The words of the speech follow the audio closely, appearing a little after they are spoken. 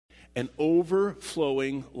An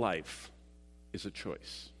overflowing life is a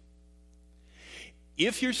choice.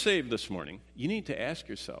 If you're saved this morning, you need to ask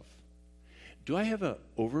yourself, do I have an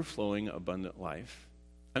overflowing, abundant life?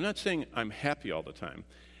 I'm not saying I'm happy all the time.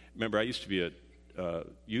 Remember, I used to be a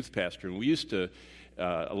youth pastor, and we used to,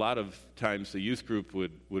 a lot of times the youth group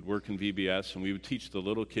would work in VBS, and we would teach the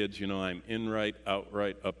little kids, I'm in right, out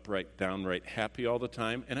right, upright, downright, happy all the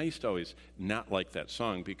time. And I used to always not like that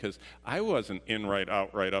song because I wasn't in right,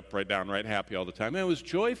 out right, upright, downright, happy all the time. I was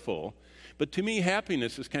joyful, but to me,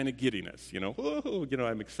 happiness is kind of giddiness, whoa,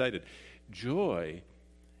 I'm excited. Joy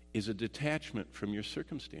is a detachment from your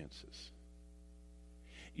circumstances.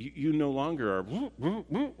 You no longer are,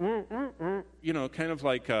 kind of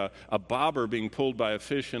like a bobber being pulled by a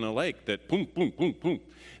fish in a lake that boom, boom, boom, boom.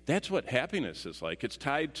 That's what happiness is like. It's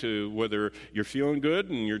tied to whether you're feeling good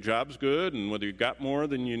and your job's good and whether you got more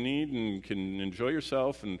than you need and can enjoy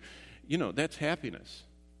yourself. And, that's happiness.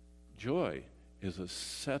 Joy is a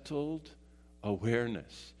settled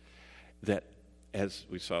awareness that, as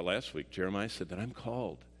we saw last week, Jeremiah said that I'm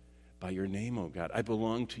called by your name, O God. I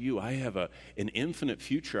belong to you. I have an infinite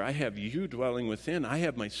future. I have you dwelling within. I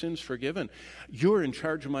have my sins forgiven. You're in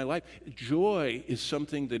charge of my life. Joy is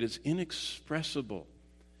something that is inexpressible,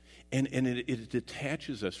 and it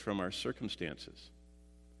detaches us from our circumstances.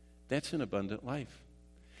 That's an abundant life.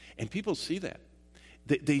 And people see that.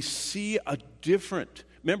 They see a different.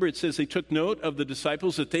 Remember, it says they took note of the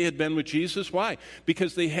disciples that they had been with Jesus. Why?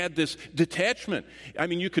 Because they had this detachment. I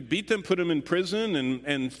mean, you could beat them, put them in prison,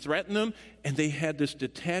 and threaten them, and they had this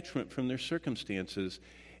detachment from their circumstances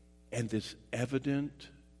and this evident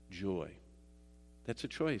joy. That's a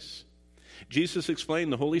choice. Jesus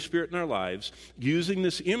explained the Holy Spirit in our lives using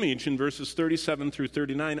this image in verses 37 through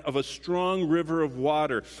 39 of a strong river of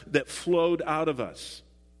water that flowed out of us.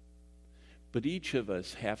 But each of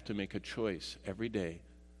us have to make a choice every day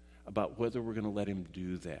about whether we're going to let him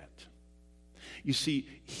do that. You see,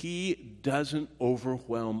 he doesn't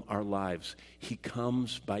overwhelm our lives. He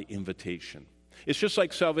comes by invitation. It's just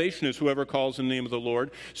like salvation is whoever calls in the name of the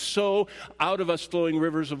Lord. So out of us flowing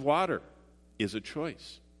rivers of water is a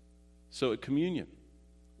choice. So at communion,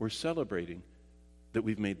 we're celebrating that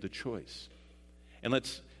we've made the choice. And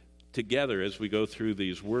let's together, as we go through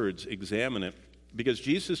these words, examine it. Because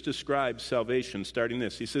Jesus describes salvation starting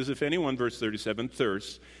this. He says, if anyone, verse 37,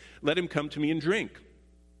 thirsts, let him come to me and drink.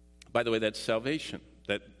 By the way, that's salvation.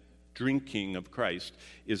 That drinking of Christ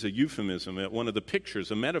is a euphemism, one of the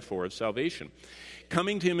pictures, a metaphor of salvation.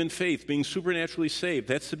 Coming to him in faith, being supernaturally saved.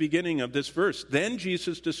 That's the beginning of this verse. Then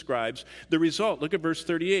Jesus describes the result. Look at verse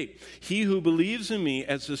 38. He who believes in me,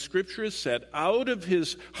 as the scripture has said, out of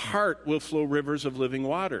his heart will flow rivers of living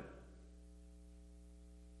water.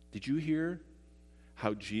 Did you hear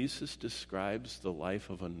how Jesus describes the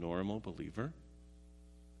life of a normal believer?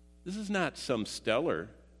 This is not some stellar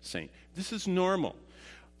saint. This is normal,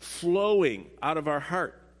 flowing out of our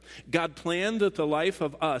heart. God planned that the life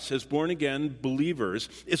of us as born-again believers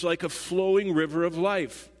is like a flowing river of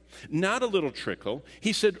life, not a little trickle.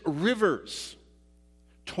 He said rivers,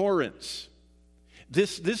 torrents.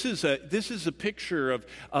 This is a picture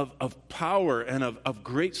of power and of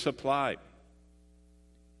great supply.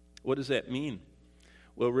 What does that mean?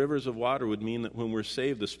 Well, rivers of water would mean that when we're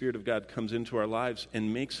saved, the Spirit of God comes into our lives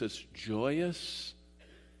and makes us joyous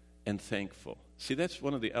and thankful. See, that's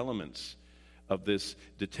one of the elements of this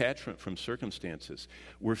detachment from circumstances.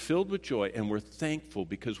 We're filled with joy and we're thankful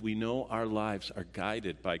because we know our lives are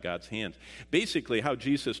guided by God's hand. Basically, how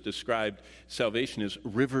Jesus described salvation is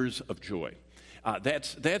rivers of joy.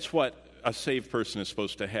 That's what a saved person is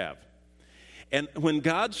supposed to have. And when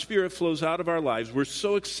God's Spirit flows out of our lives, we're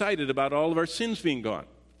so excited about all of our sins being gone.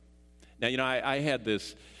 Now, I had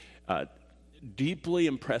this deeply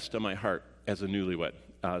impressed on my heart as a newlywed.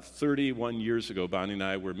 31 years ago, Bonnie and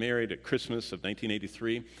I were married at Christmas of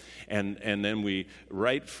 1983. And then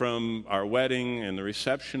right from our wedding and the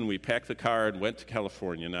reception, we packed the car and went to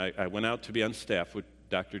California. And I went out to be on staff with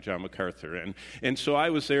Dr. John MacArthur. And so I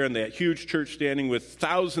was there in that huge church standing with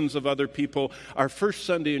thousands of other people, our first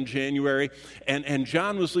Sunday in January, and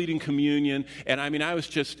John was leading communion, and I was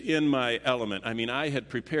just in my element. I had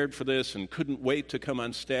prepared for this and couldn't wait to come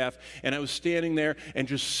on staff, and I was standing there and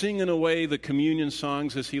just singing away the communion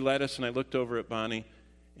songs as he led us, and I looked over at Bonnie,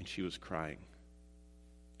 and she was crying.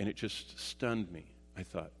 And it just stunned me. I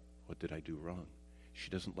thought, what did I do wrong? She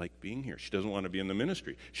doesn't like being here. She doesn't want to be in the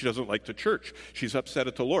ministry. She doesn't like the church. She's upset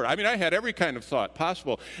at the Lord. I had every kind of thought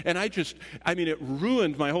possible. And it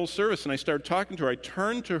ruined my whole service. And I started talking to her. I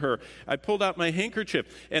turned to her. I pulled out my handkerchief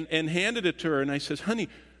and handed it to her. And I said, honey,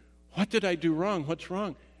 what did I do wrong? What's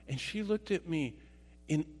wrong? And she looked at me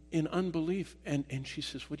in in unbelief. And she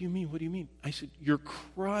says, what do you mean? What do you mean? I said, you're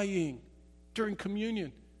crying during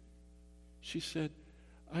communion. She said,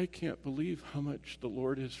 I can't believe how much the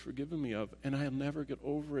Lord has forgiven me of, and I'll never get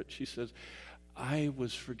over it. She says, I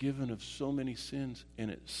was forgiven of so many sins, and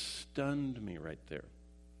it stunned me right there.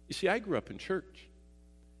 You see, I grew up in church.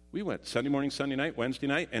 We went Sunday morning, Sunday night, Wednesday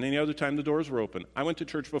night, and any other time the doors were open. I went to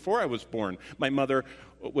church before I was born. My mother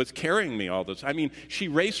was carrying me all this. I mean, she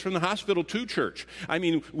raced from the hospital to church. I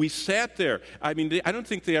mean, we sat there. I mean, I don't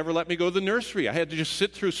think they ever let me go to the nursery. I had to just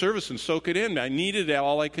sit through service and soak it in. I needed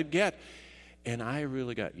all I could get. And I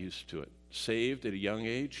really got used to it. Saved at a young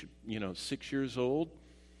age, 6 years old.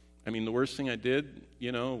 I mean, the worst thing I did,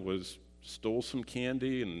 was stole some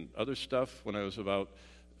candy and other stuff when I was about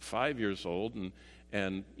 5 years old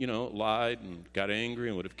and lied and got angry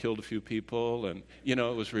and would have killed a few people and, it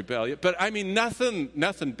was rebellious. But, I mean, nothing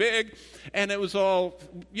big. And it was all,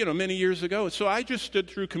 many years ago. So I just stood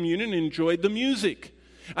through communion and enjoyed the music.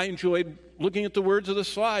 I enjoyed looking at the words of the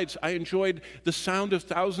slides. I enjoyed the sound of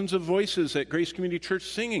thousands of voices at Grace Community Church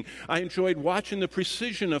singing. I enjoyed watching the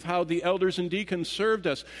precision of how the elders and deacons served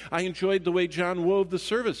us. I enjoyed the way John wove the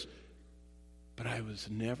service. But I was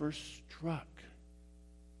never struck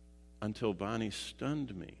until Bonnie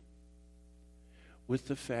stunned me with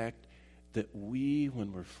the fact that we,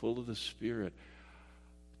 when we're full of the Spirit,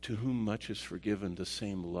 to whom much is forgiven, the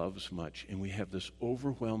same loves much. And we have this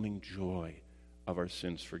overwhelming joy of our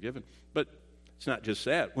sins forgiven. But it's not just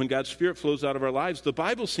that. When God's Spirit flows out of our lives, the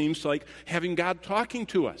Bible seems like having God talking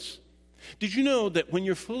to us. Did you know that when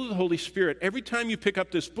you're full of the Holy Spirit, every time you pick up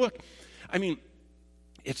this book, I mean,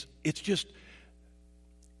 it's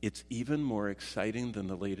even more exciting than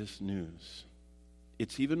the latest news.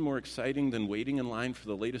 It's even more exciting than waiting in line for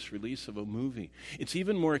the latest release of a movie. It's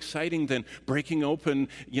even more exciting than breaking open,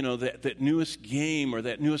 that newest game or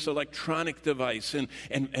that newest electronic device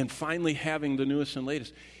and finally having the newest and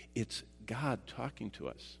latest. It's God talking to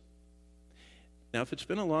us. Now, if it's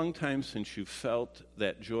been a long time since you felt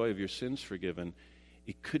that joy of your sins forgiven,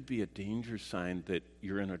 it could be a danger sign that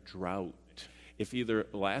you're in a drought. If either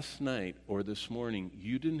last night or this morning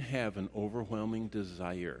you didn't have an overwhelming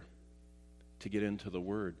desire to get into the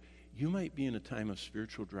Word, you might be in a time of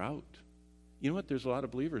spiritual drought. You know what? There's a lot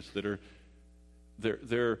of believers that are,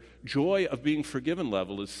 their joy of being forgiven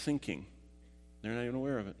level is sinking. They're not even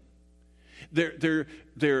aware of it.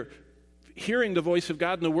 Their hearing the voice of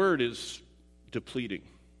God in the Word is depleting.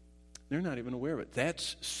 They're not even aware of it.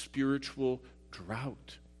 That's spiritual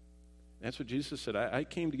drought. That's what Jesus said. I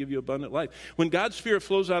came to give you abundant life. When God's Spirit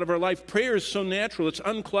flows out of our life, prayer is so natural. It's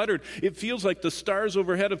uncluttered. It feels like the stars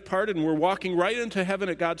overhead have parted and we're walking right into heaven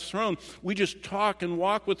at God's throne. We just talk and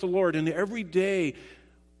walk with the Lord. And every day,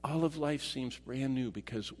 all of life seems brand new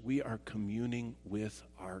because we are communing with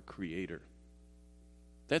our Creator.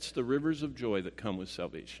 That's the rivers of joy that come with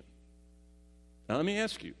salvation. Now, let me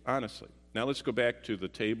ask you, honestly. Now, let's go back to the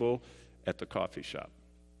table at the coffee shop.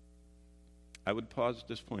 I would pause at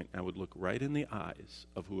this point. I would look right in the eyes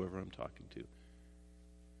of whoever I'm talking to.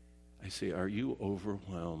 I say, are you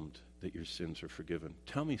overwhelmed that your sins are forgiven?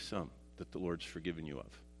 Tell me some that the Lord's forgiven you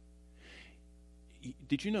of.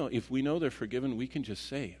 Did you know, if we know they're forgiven, we can just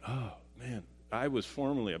say, oh, man, I was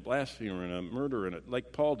formerly a blasphemer and a murderer, and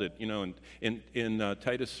like Paul did, in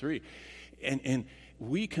Titus 3. And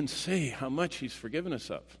we can say how much he's forgiven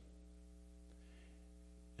us of.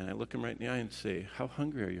 And I look him right in the eye and say, how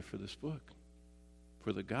hungry are you for this book?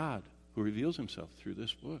 For the God who reveals himself through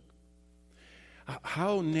this book.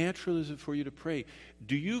 How natural is it for you to pray?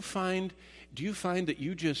 Do you find that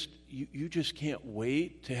you just can't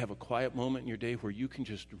wait to have a quiet moment in your day where you can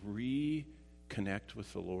just reconnect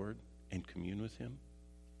with the Lord and commune with him?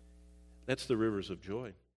 That's the rivers of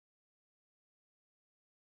joy.